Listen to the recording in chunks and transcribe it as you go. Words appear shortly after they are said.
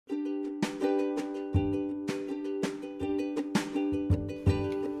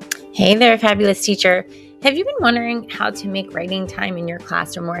Hey there, fabulous teacher. Have you been wondering how to make writing time in your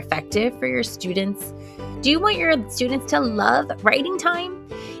classroom more effective for your students? Do you want your students to love writing time?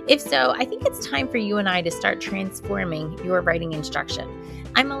 If so, I think it's time for you and I to start transforming your writing instruction.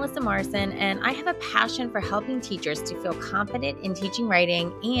 I'm Melissa Morrison, and I have a passion for helping teachers to feel confident in teaching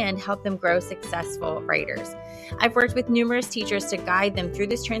writing and help them grow successful writers. I've worked with numerous teachers to guide them through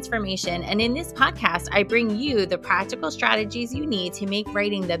this transformation, and in this podcast, I bring you the practical strategies you need to make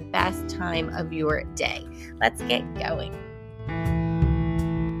writing the best time of your day. Let's get going.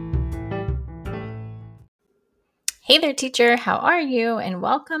 Hey there, teacher. How are you? And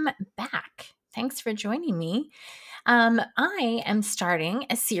welcome back. Thanks for joining me. I am starting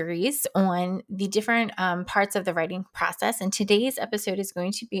a series on the different parts of the writing process, and today's episode is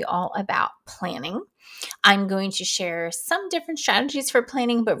going to be all about planning. I'm going to share some different strategies for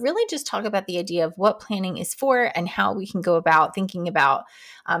planning, but really just talk about the idea of what planning is for and how we can go about thinking about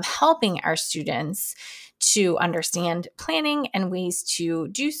helping our students to understand planning and ways to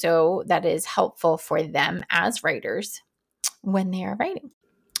do so that is helpful for them as writers when they are writing.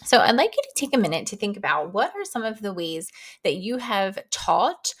 So I'd like you to take a minute to think about what are some of the ways that you have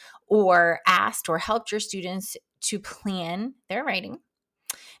taught or asked or helped your students to plan their writing.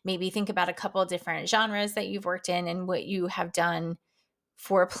 Maybe think about a couple of different genres that you've worked in and what you have done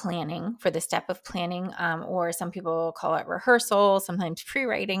for planning, for the step of planning, or some people call it rehearsal, sometimes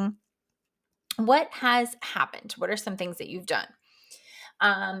pre-writing. What has happened? What are some things that you've done?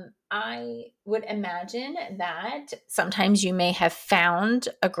 I would imagine that sometimes you may have found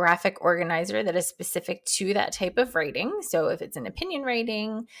a graphic organizer that is specific to that type of writing. So if it's an opinion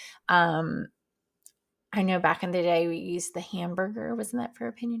writing, I know back in the day we used the hamburger. Wasn't that for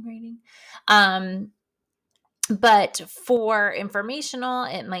opinion writing? But for informational,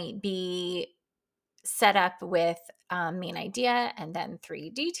 it might be set up with main idea and then 3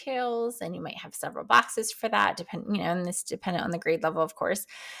 details, and you might have several boxes for that, and this dependent on the grade level, of course.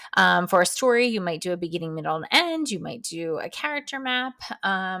 For a story, you might do a beginning, middle, and end. You might do a character map.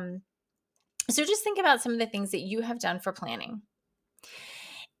 So just think about some of the things that you have done for planning.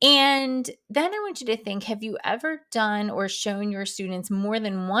 And then I want you to think, have you ever done or shown your students more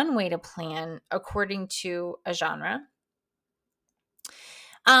than one way to plan according to a genre?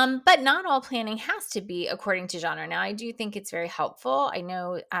 But not all planning has to be according to genre. Now, I do think it's very helpful. I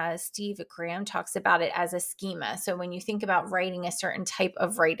know Steve Graham talks about it as a schema. So when you think about writing a certain type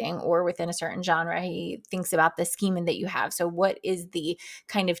of writing or within a certain genre, he thinks about the schema that you have. So what is the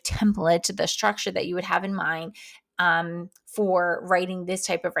kind of template, the structure that you would have in mind for writing this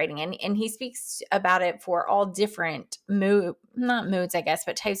type of writing? And he speaks about it for all different not moods, I guess,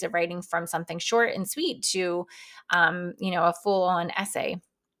 but types of writing, from something short and sweet to, a full-on essay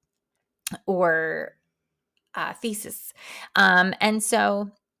or thesis. And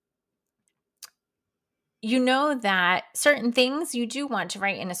so you know that certain things you do want to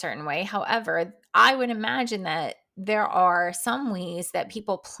write in a certain way. However, I would imagine that there are some ways that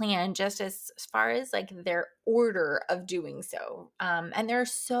people plan just as far as like their order of doing so. And there are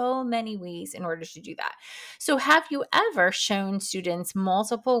so many ways in order to do that. So have you ever shown students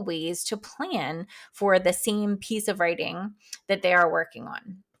multiple ways to plan for the same piece of writing that they are working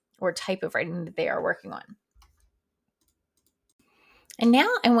on, or type of writing that they are working on? And now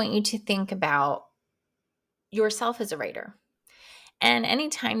I want you to think about yourself as a writer. And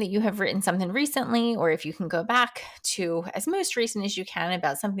anytime that you have written something recently, or if you can go back to as most recent as you can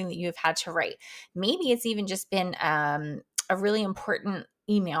about something that you have had to write, maybe it's even just been a really important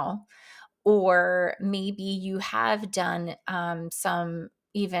email, or maybe you have done some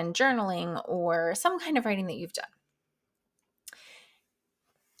even journaling or some kind of writing that you've done.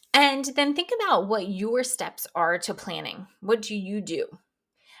 And then think about what your steps are to planning. What do you do?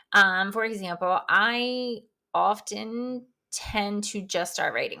 For example, I often tend to just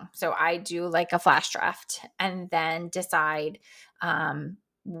start writing. So I do like a flash draft and then decide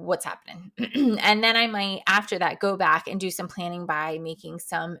what's happening. And then I might, after that, go back and do some planning by making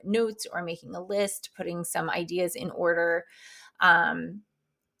some notes or making a list, putting some ideas in order.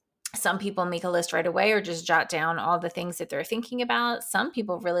 Some people make a list right away or just jot down all the things that they're thinking about. Some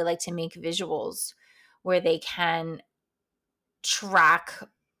people really like to make visuals where they can track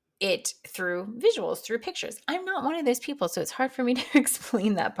it through visuals, through pictures. I'm not one of those people, so it's hard for me to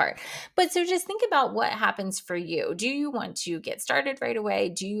explain that part. But so just think about what happens for you. Do you want to get started right away?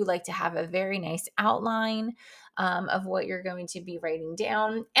 Do you like to have a very nice outline of what you're going to be writing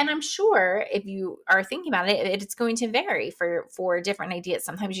down? And I'm sure if you are thinking about it, it's going to vary for different ideas.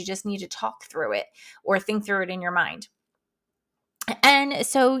 Sometimes you just need to talk through it or think through it in your mind. And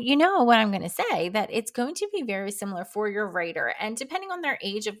so, you know what I'm going to say, that it's going to be very similar for your writer. And depending on their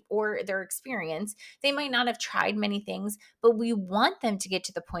age or their experience, they might not have tried many things, but we want them to get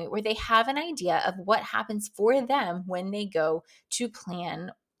to the point where they have an idea of what happens for them when they go to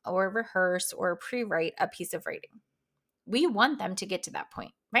plan or rehearse or pre-write a piece of writing. We want them to get to that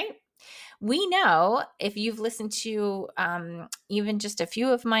point, right? We know, if you've listened to even just a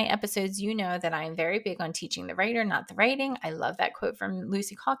few of my episodes, you know that I'm very big on teaching the writer, not the writing. I love that quote from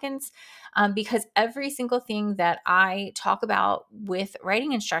Lucy Calkins, because every single thing that I talk about with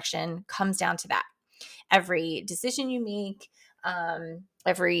writing instruction comes down to that. Every decision you make,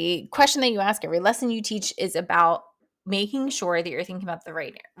 every question that you ask, every lesson you teach is about making sure that you're thinking about the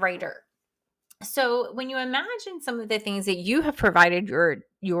writer. So when you imagine some of the things that you have provided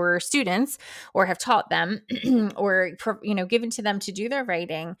your students or have taught them or given to them to do their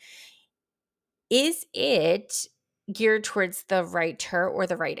writing, is it geared towards the writer or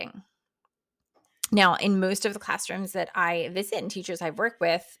the writing? Now, in most of the classrooms that I visit and teachers I've worked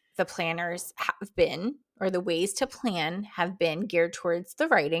with, the planners have been, or the ways to plan have been geared towards the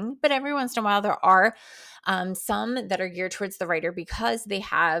writing. But every once in a while, there are some that are geared towards the writer because they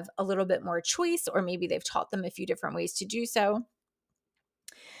have a little bit more choice, or maybe they've taught them a few different ways to do so.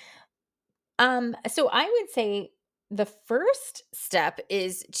 So I would say the first step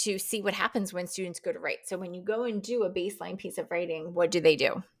is to see what happens when students go to write. So when you go and do a baseline piece of writing, what do they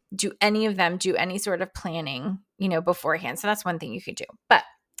do? Do any of them do any sort of planning, beforehand? So that's one thing you could do. But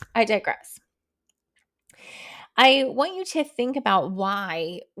I digress. I want you to think about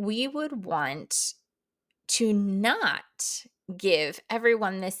why we would want to not give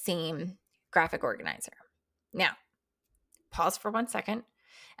everyone the same graphic organizer. Now, pause for 1 second.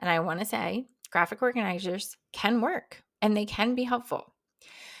 And I want to say graphic organizers can work and they can be helpful.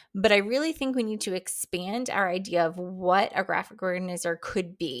 But I really think we need to expand our idea of what a graphic organizer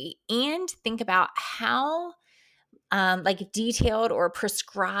could be and think about how detailed or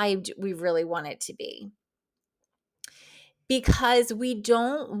prescribed we really want it to be. Because we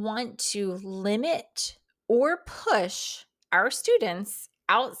don't want to limit or push our students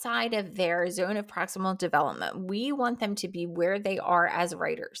outside of their zone of proximal development. We want them to be where they are as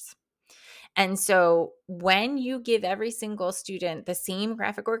writers. And so when you give every single student the same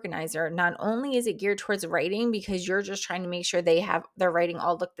graphic organizer, not only is it geared towards writing because you're just trying to make sure they have their writing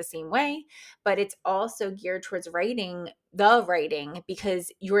all look the same way, but it's also geared towards writing because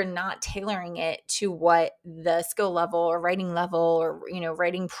you're not tailoring it to what the skill level or writing level or,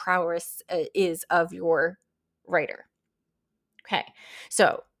 writing prowess is of your writer. Okay.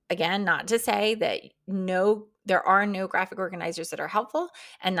 So again, not to say that there are no graphic organizers that are helpful,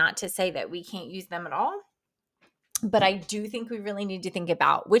 and not to say that we can't use them at all. But I do think we really need to think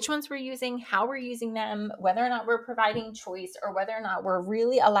about which ones we're using, how we're using them, whether or not we're providing choice, or whether or not we're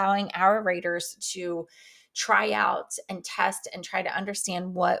really allowing our writers to try out and test and try to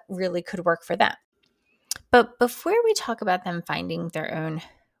understand what really could work for them. But before we talk about them finding their own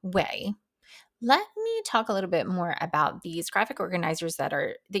way, let me talk a little bit more about these graphic organizers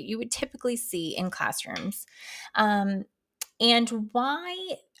that you would typically see in classrooms, and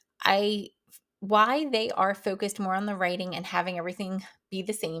why they are focused more on the writing and having everything be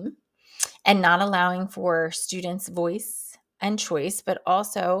the same and not allowing for students' voice and choice, but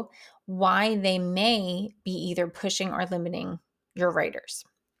also why they may be either pushing or limiting your writers.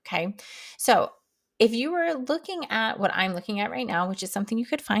 Okay. So if you were looking at what I'm looking at right now, which is something you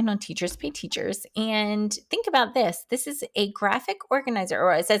could find on Teachers Pay Teachers, and think about this. This is a graphic organizer,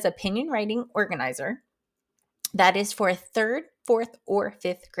 or it says opinion writing organizer, that is for 3rd, 4th, or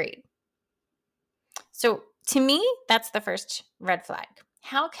 5th grade. So to me, that's the first red flag.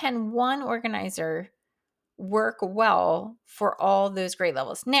 How can one organizer work well for all those grade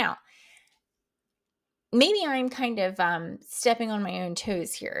levels? Now, maybe I'm kind of stepping on my own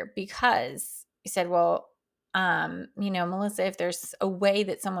toes here, because you said, well, Melissa, if there's a way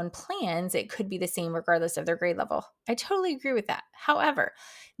that someone plans, it could be the same regardless of their grade level. I totally agree with that. However,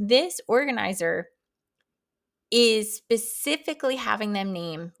 this organizer is specifically having them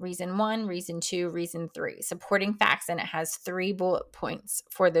name reason 1, reason 2, reason 3, supporting facts, and it has 3 bullet points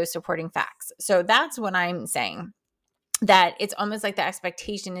for those supporting facts. So that's what I'm saying, that it's almost like the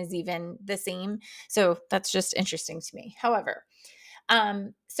expectation is even the same. So that's just interesting to me. However,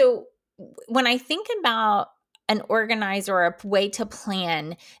 so when I think about an organizer or a way to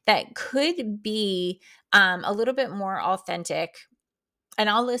plan that could be a little bit more authentic, and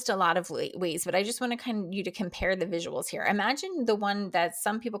I'll list a lot of ways, but I just want you to compare the visuals here. Imagine the one that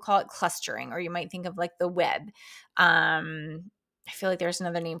some people call it clustering, or you might think of like the web. I feel like there's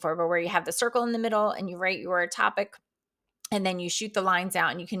another name for it, but where you have the circle in the middle and you write your topic and then you shoot the lines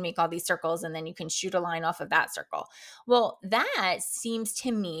out and you can make all these circles, and then you can shoot a line off of that circle. Well, that seems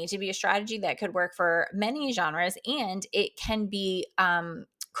to me to be a strategy that could work for many genres, and it can be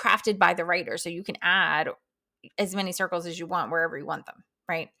crafted by the writer. So you can add as many circles as you want wherever you want them,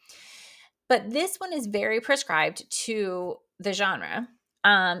 right? But this one is very prescribed to the genre.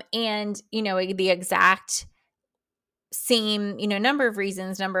 And, the exact same, number of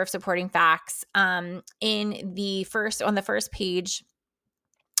reasons, number of supporting facts. On the first page,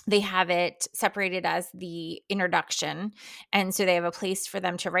 they have it separated as the introduction. And so they have a place for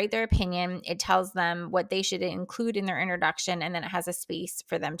them to write their opinion. It tells them what they should include in their introduction. And then it has a space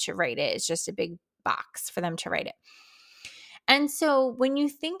for them to write it. It's just a big box for them to write it. And so when you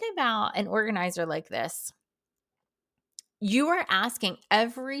think about an organizer like this, you are asking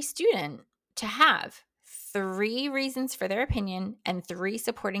every student to have 3 reasons for their opinion and 3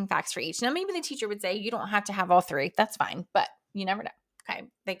 supporting facts for each. Now, maybe the teacher would say you don't have to have all 3. That's fine, but you never know. Okay,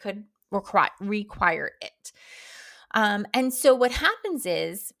 they could require it. And so what happens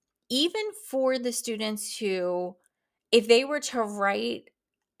is, even for the students who, if they were to write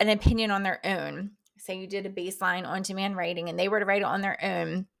an opinion on their own, say you did a baseline on-demand writing and they were to write it on their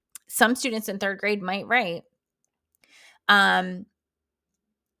own, some students in 3rd grade might write,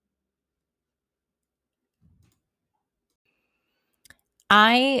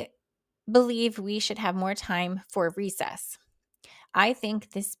 I believe we should have more time for recess. I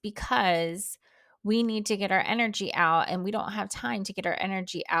think this because we need to get our energy out, and we don't have time to get our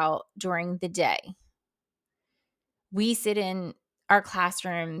energy out during the day. We sit in our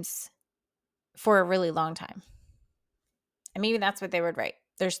classrooms for a really long time. And maybe that's what they would write.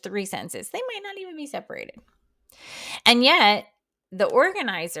 There's 3 sentences. They might not even be separated. And yet, the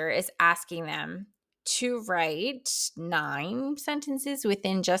organizer is asking them to write 9 sentences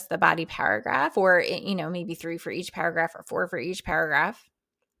within just the body paragraph, or, maybe 3 for each paragraph or 4 for each paragraph.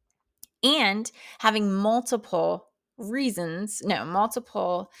 And having multiple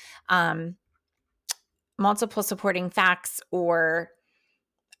supporting facts or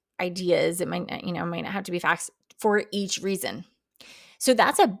ideas. It might not have to be facts for each reason. So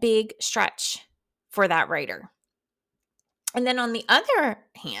that's a big stretch for that writer. And then on the other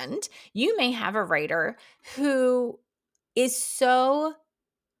hand, you may have a writer who is so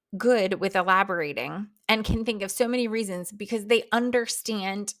good with elaborating and can think of so many reasons because they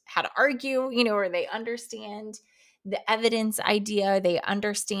understand how to argue, or they understand the evidence idea. They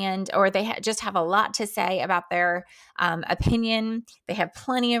understand, or they just have a lot to say about their opinion. They have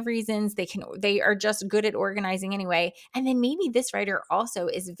plenty of reasons. They are just good at organizing anyway. And then maybe this writer also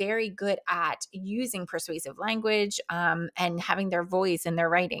is very good at using persuasive language and having their voice in their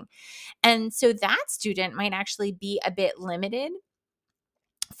writing. And so that student might actually be a bit limited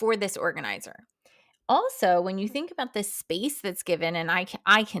for this organizer. Also, when you think about the space that's given, and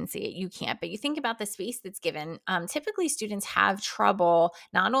I can see it, you can't, but you think about the space that's given, typically students have trouble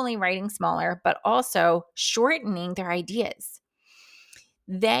not only writing smaller, but also shortening their ideas.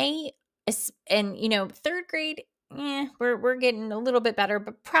 And 3rd grade, we're getting a little bit better,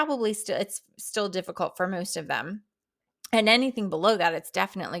 but probably it's still difficult for most of them. And anything below that, it's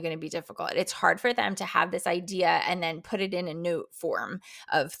definitely going to be difficult. It's hard for them to have this idea and then put it in a note form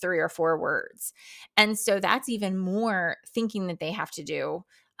of 3 or 4 words. And so that's even more thinking that they have to do.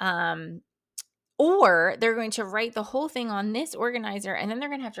 Or they're going to write the whole thing on this organizer, and then they're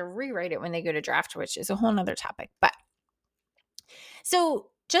going to have to rewrite it when they go to draft, which is a whole nother topic. But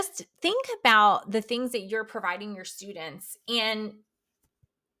so just think about the things that you're providing your students. And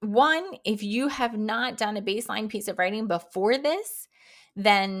one, if you have not done a baseline piece of writing before this,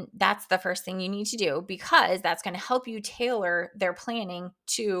 then that's the first thing you need to do, because that's going to help you tailor their planning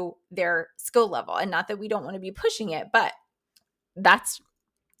to their skill level. And not that we don't want to be pushing it, but that's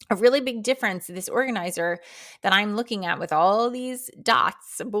a really big difference. This organizer that I'm looking at with all these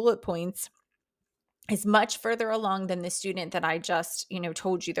dots, bullet points, is much further along than the student that I just,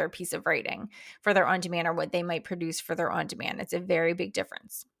 told you their piece of writing for their on-demand, or what they might produce for their on-demand. It's a very big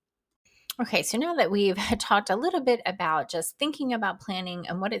difference. Okay, so now that we've talked a little bit about just thinking about planning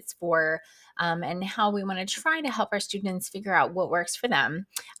and what it's for, and how we want to try to help our students figure out what works for them,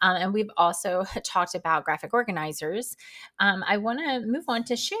 and we've also talked about graphic organizers, I want to move on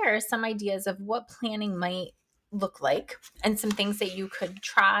to share some ideas of what planning might look like, and some things that you could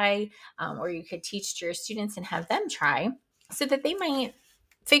try, or you could teach to your students and have them try, so that they might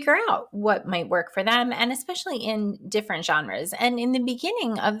figure out what might work for them, and especially in different genres. And in the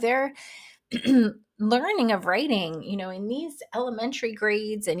beginning of their learning of writing, in these elementary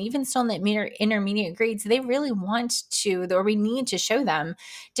grades, and even still in the intermediate grades, they really want to, or we need to show them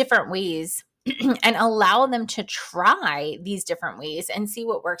different ways and allow them to try these different ways and see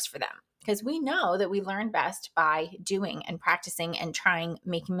what works for them. Because we know that we learn best by doing and practicing and trying,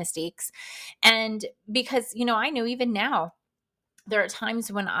 making mistakes. And because, I know even now, there are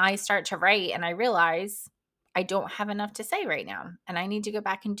times when I start to write and I realize I don't have enough to say right now. And I need to go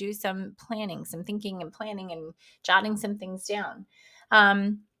back and do some planning, some thinking and planning and jotting some things down.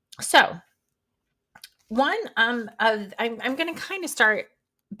 So one I'm going to kind of start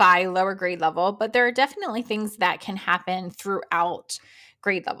by lower grade level, but there are definitely things that can happen throughout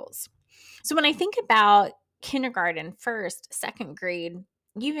grade levels. So when I think about kindergarten, first, second grade,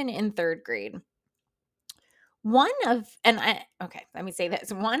 even in third grade, let me say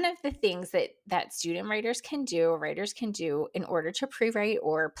this. One of the things that student writers can do, or writers can do in order to pre-write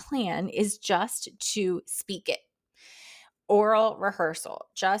or plan is just to speak it. Oral rehearsal,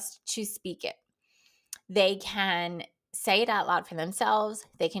 just to speak it. They can say it out loud for themselves.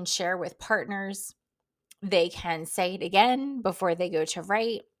 They can share with partners. They can say it again before they go to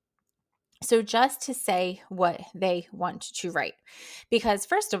write. So just to say what they want to write. Because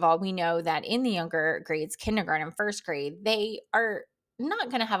first of all, we know that in the younger grades, kindergarten, first grade, they are not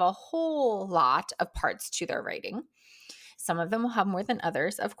going to have a whole lot of parts to their writing. Some of them will have more than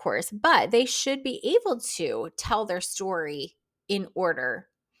others, of course, but they should be able to tell their story in order.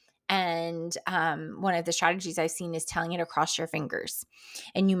 And one of the strategies I've seen is telling it across your fingers.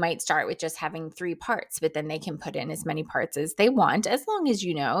 And you might start with just having 3 parts, but then they can put in as many parts as they want, as long as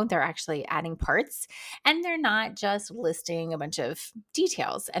they're actually adding parts and they're not just listing a bunch of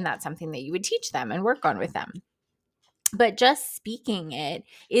details. And that's something that you would teach them and work on with them. But just speaking it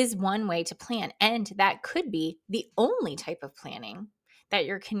is one way to plan. And that could be the only type of planning that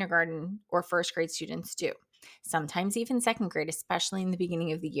your kindergarten or first grade students do. Sometimes even second grade, especially in the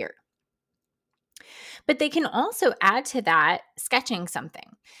beginning of the year. But they can also add to that sketching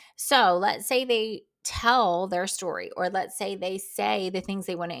something. So let's say they tell their story, or let's say they say the things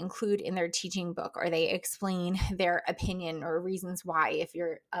they want to include in their teaching book, or they explain their opinion or reasons why, if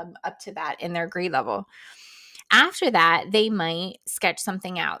you're up to that in their grade level. After that, they might sketch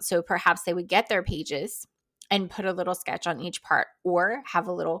something out. So perhaps they would get their pages and put a little sketch on each part, or have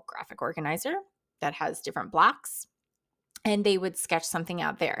a little graphic organizer that has different blocks, and they would sketch something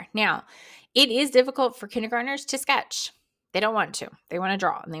out there. Now, it is difficult for kindergartners to sketch. They don't want to. They want to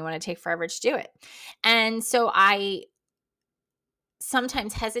draw, and they want to take forever to do it. And so I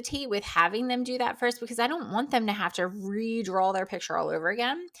sometimes hesitate with having them do that first, because I don't want them to have to redraw their picture all over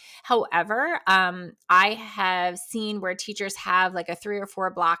again. However, I have seen where teachers have like a 3 or 4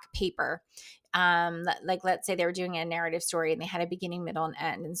 block paper. Like let's say they were doing a narrative story and they had a beginning, middle, and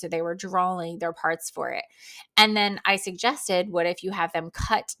end. And so they were drawing their parts for it. And then I suggested, what if you have them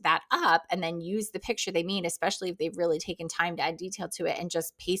cut that up and then use the picture they made, especially if they've really taken time to add detail to it, and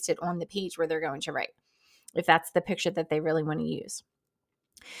just paste it on the page where they're going to write, if that's the picture that they really want to use.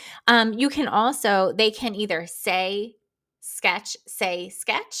 They can either say, sketch, say,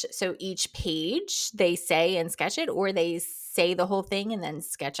 sketch. So each page they say and sketch it, or they say the whole thing and then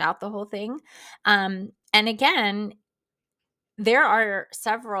sketch out the whole thing. And again, there are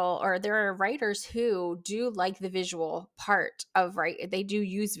writers who do like the visual part of they do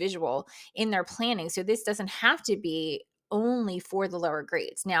use visual in their planning. So this doesn't have to be only for the lower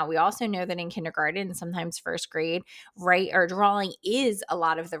grades. Now, we also know that in kindergarten and sometimes first grade, drawing is a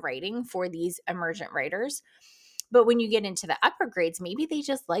lot of the writing for these emergent writers. But when you get into the upper grades, maybe they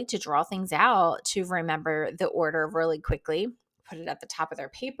just like to draw things out to remember the order really quickly, put it at the top of their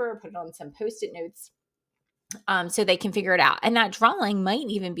paper, put it on some Post-it notes, so they can figure it out. And that drawing might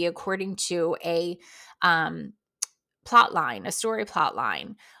even be according to a plot line, a story plot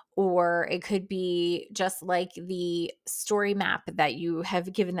line, or it could be just like the story map that you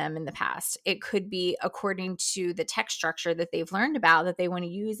have given them in the past. It could be according to the text structure that they've learned about that they want to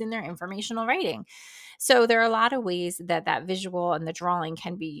use in their informational writing. So there are a lot of ways that visual and the drawing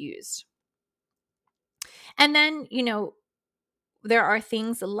can be used. And then, there are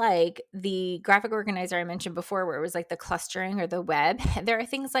things like the graphic organizer I mentioned before, where it was like the clustering or the web. There are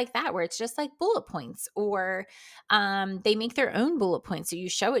things like that where it's just like bullet points, or they make their own bullet points. So you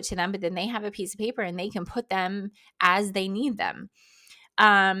show it to them, but then they have a piece of paper and they can put them as they need them.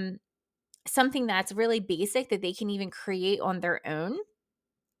 Something that's really basic that they can even create on their own.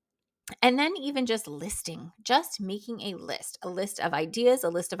 And then even just making a list of ideas, a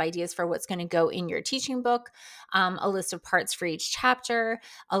list of ideas for what's going to go in your teaching book, a list of parts for each chapter,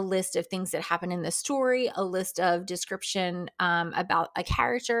 a list of things that happen in the story, a list of description about a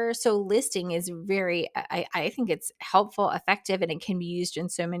character. So listing is I think it's helpful, effective, and it can be used in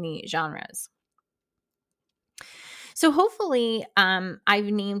so many genres. So hopefully, I've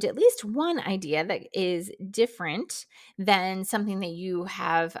named at least one idea that is different than something that you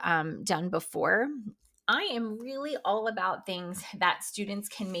have done before. I am really all about things that students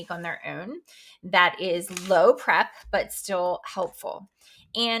can make on their own that is low prep, but still helpful.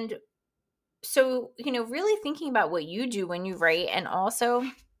 And so, really thinking about what you do when you write, and also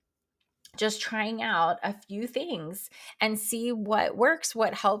just trying out a few things and see what works,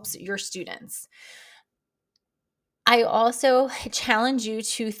 what helps your students. I also challenge you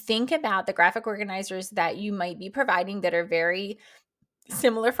to think about the graphic organizers that you might be providing that are very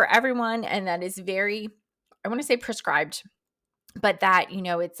similar for everyone and that is very, I want to say prescribed, but that,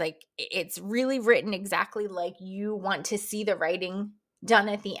 it's really written exactly like you want to see the writing done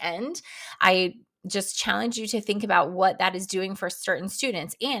at the end. I just challenge you to think about what that is doing for certain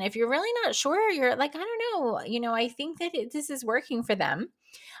students. And if you're really not sure, you're like, I don't know, I think that this is working for them.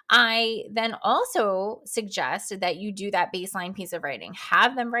 I then also suggest that you do that baseline piece of writing.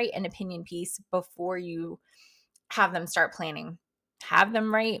 Have them write an opinion piece before you have them start planning. Have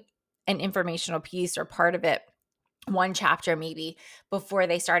them write an informational piece or part of it, one chapter maybe, before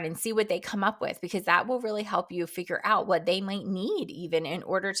they start, and see what they come up with, because that will really help you figure out what they might need even in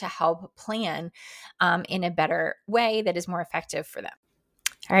order to help plan in a better way that is more effective for them.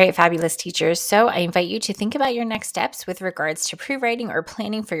 All right, fabulous teachers. So I invite you to think about your next steps with regards to pre-writing or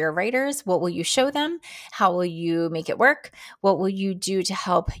planning for your writers. What will you show them? How will you make it work? What will you do to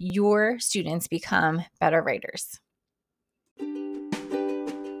help your students become better writers?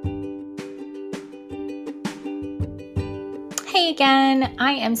 Hey again,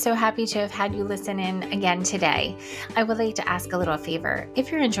 I am so happy to have had you listen in again today. I would like to ask a little favor.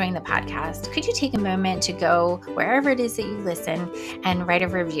 If you're enjoying the podcast, could you take a moment to go wherever it is that you listen and write a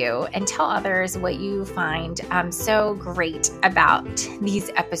review and tell others what you find so great about these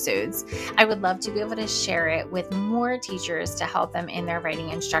episodes? I would love to be able to share it with more teachers to help them in their writing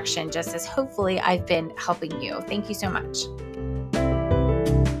instruction, just as hopefully I've been helping you. Thank you so much.